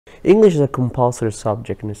English is a compulsory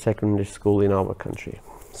subject in a secondary school in our country.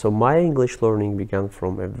 So my English learning began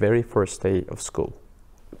from a very first day of school.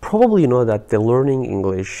 Probably you know that the learning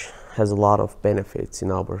English has a lot of benefits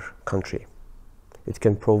in our country. It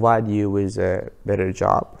can provide you with a better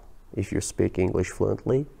job if you speak English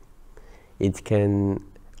fluently. It can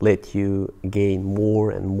let you gain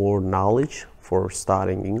more and more knowledge for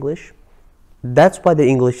studying English. That's why the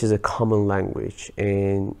English is a common language,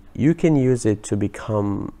 and you can use it to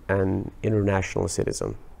become an international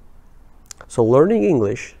citizen. So learning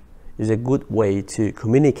English is a good way to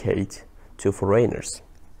communicate to foreigners.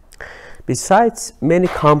 Besides, many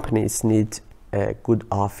companies need good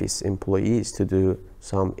office employees to do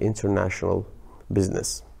some international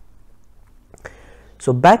business.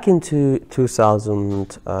 So back into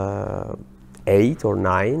 2008 or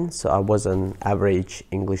 9, so I was an average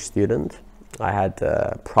English student. I had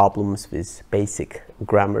problems with basic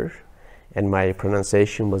grammar, and my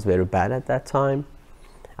pronunciation was very bad at that time.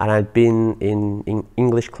 And I'd been in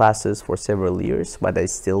English classes for several years, but I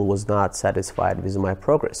still was not satisfied with my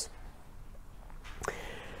progress.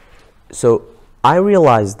 So I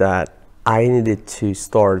realized that I needed to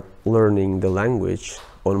start learning the language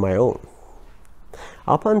on my own.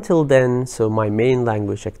 Up until then, so my main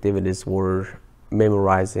language activities were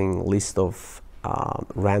memorizing list of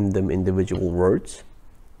random individual words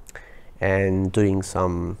and doing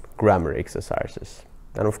some grammar exercises.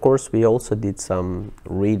 And of course, we also did some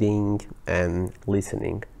reading and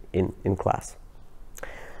listening in class.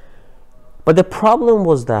 But the problem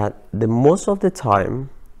was that most of the time,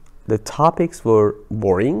 the topics were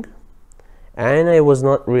boring, and I was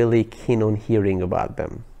not really keen on hearing about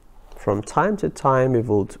them. From time to time, we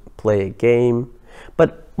would play a game,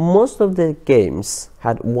 but most of the games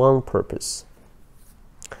had one purpose: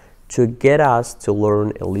 to get us to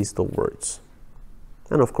learn a list of words.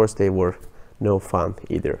 And of course, they were no fun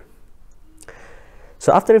either.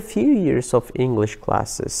 So after a few years of English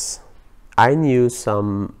classes, I knew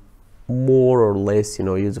some more or less,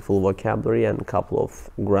 useful vocabulary and a couple of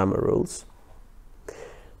grammar rules.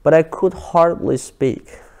 But I could hardly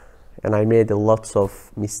speak, and I made lots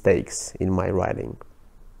of mistakes in my writing.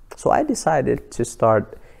 So I decided to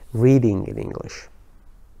start reading in English.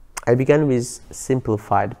 I began with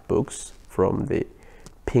simplified books from the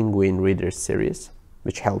Penguin Readers series,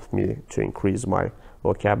 which helped me to increase my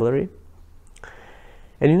vocabulary.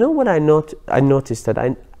 And you know what I noticed that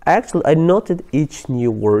I noted each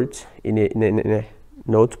new word in a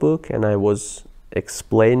notebook, and I was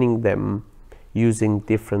explaining them using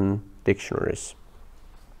different dictionaries.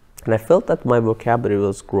 And I felt that my vocabulary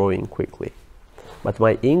was growing quickly, but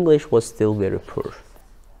my English was still very poor.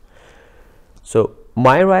 So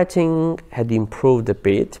my writing had improved a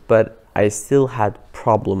bit, but I still had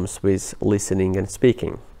problems with listening and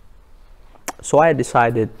speaking. So I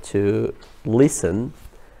decided to listen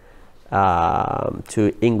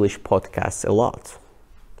to English podcasts a lot.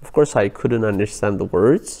 Of course, I couldn't understand the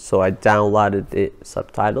words, so I downloaded the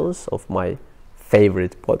subtitles of my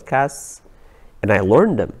favorite podcasts, and I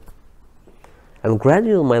learned them. And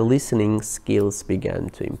gradually, my listening skills began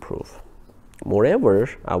to improve. Moreover,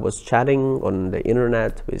 I was chatting on the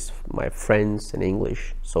internet with my friends in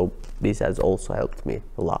English, so this has also helped me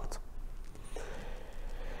a lot.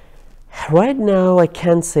 Right now, I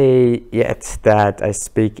can't say yet that I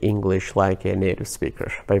speak English like a native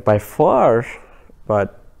speaker, by far,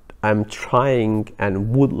 but I'm trying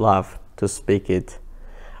and would love to speak it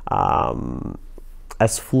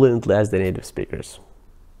as fluently as the native speakers.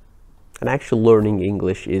 And actually learning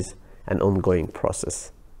English is an ongoing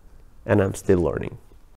process, and I'm still learning.